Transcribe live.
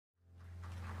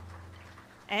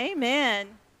Amen.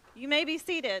 You may be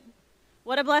seated.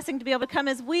 What a blessing to be able to come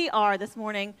as we are this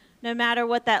morning, no matter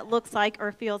what that looks like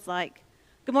or feels like.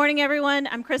 Good morning, everyone.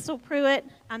 I'm Krystal Pruitt.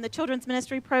 I'm the Children's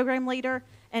Ministry Program Leader,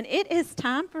 and it is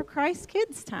time for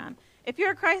ChristKids Time. If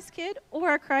you're a Christ kid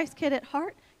or a Christ kid at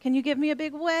heart, can you give me a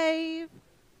big wave?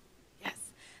 Yes.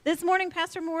 This morning,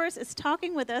 Pastor Morris is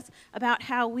talking with us about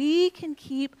how we can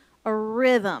keep a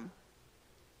rhythm.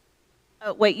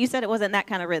 Oh, wait, you said it wasn't that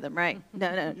kind of rhythm, right?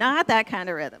 No, not that kind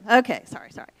of rhythm. Okay, sorry.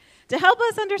 To help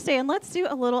us understand, let's do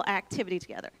a little activity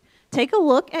together. Take a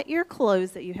look at your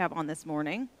clothes that you have on this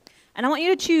morning, and I want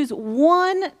you to choose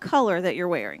one color that you're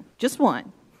wearing, just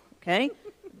one, okay?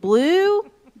 Blue,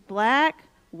 black,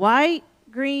 white,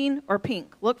 green, or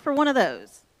pink. Look for one of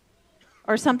those,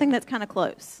 or something that's kind of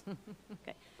close.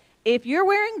 Okay. If you're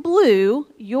wearing blue,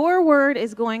 your word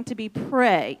is going to be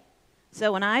pray.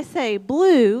 So when I say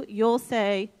blue, you'll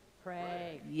say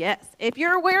pray. Yes. If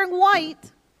you're wearing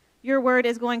white, your word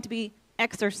is going to be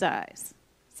exercise.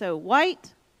 So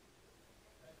white,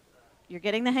 you're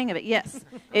getting the hang of it. Yes.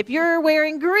 If you're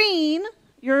wearing green,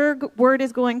 your word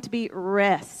is going to be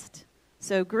rest.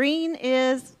 So green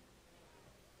is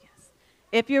yes.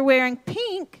 If you're wearing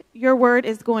pink, your word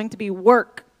is going to be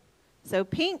work. So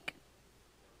pink,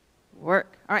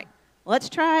 work. All right. Let's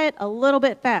try it a little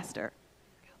bit faster.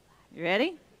 You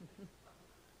ready?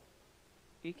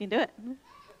 You can do it.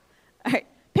 All right.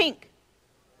 Pink.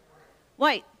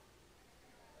 White.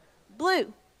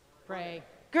 Blue. Pray.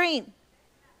 Green.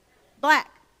 Black.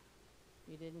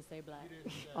 You didn't say black.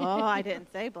 Oh, I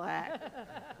didn't say black.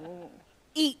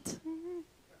 Eat.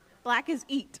 Black is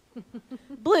eat.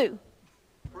 Blue.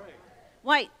 Pray.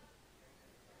 White.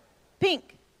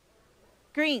 Pink.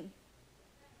 Green.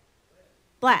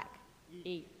 Black.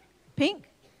 Eat. Pink.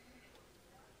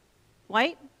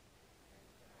 White.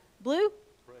 Blue.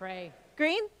 Pray.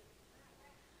 Green?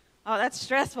 Oh, that's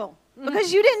stressful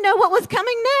because you didn't know what was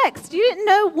coming next. You didn't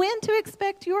know when to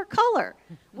expect your color.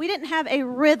 We didn't have a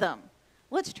rhythm.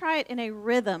 Let's try it in a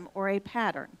rhythm or a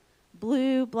pattern.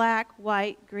 Blue, black,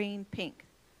 white, green, pink.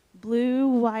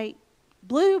 Blue,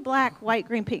 black, white,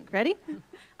 green, pink. Ready?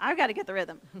 I've got to get the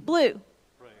rhythm. Blue.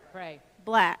 Pray.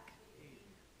 Black.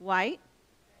 White.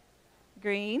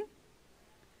 Green.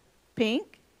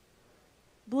 Pink.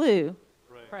 Blue.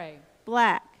 Pray.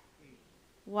 Black,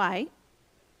 white,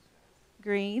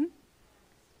 green,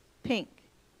 pink.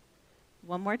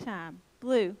 One more time.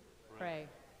 Blue, Pray.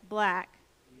 black,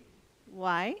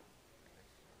 white,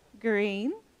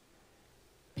 green,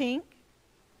 pink.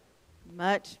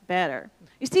 Much better.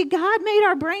 You see, God made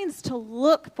our brains to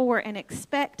look for and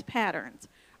expect patterns.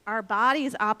 Our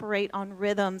bodies operate on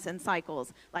rhythms and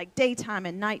cycles like daytime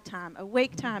and nighttime,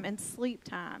 awake time and sleep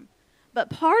time. But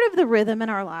part of the rhythm in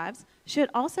our lives should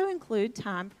also include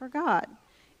time for God.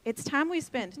 It's time we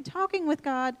spend talking with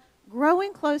God,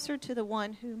 growing closer to the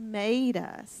one who made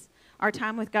us. Our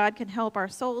time with God can help our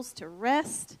souls to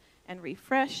rest and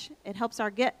refresh. It helps our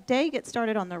day get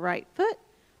started on the right foot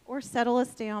or settle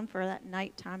us down for that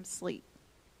nighttime sleep.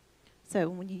 So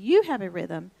when you have a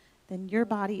rhythm, then your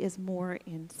body is more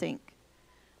in sync.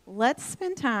 Let's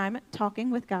spend time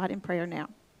talking with God in prayer now.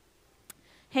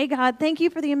 Hey, God, thank you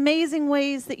for the amazing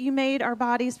ways that you made our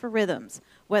bodies for rhythms.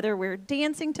 Whether we're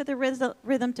dancing to the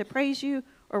rhythm to praise you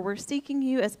or we're seeking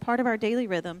you as part of our daily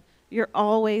rhythm, you're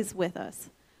always with us.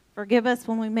 Forgive us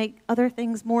when we make other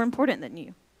things more important than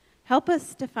you. Help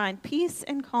us to find peace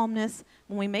and calmness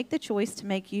when we make the choice to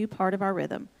make you part of our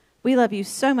rhythm. We love you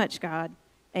so much, God.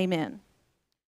 Amen.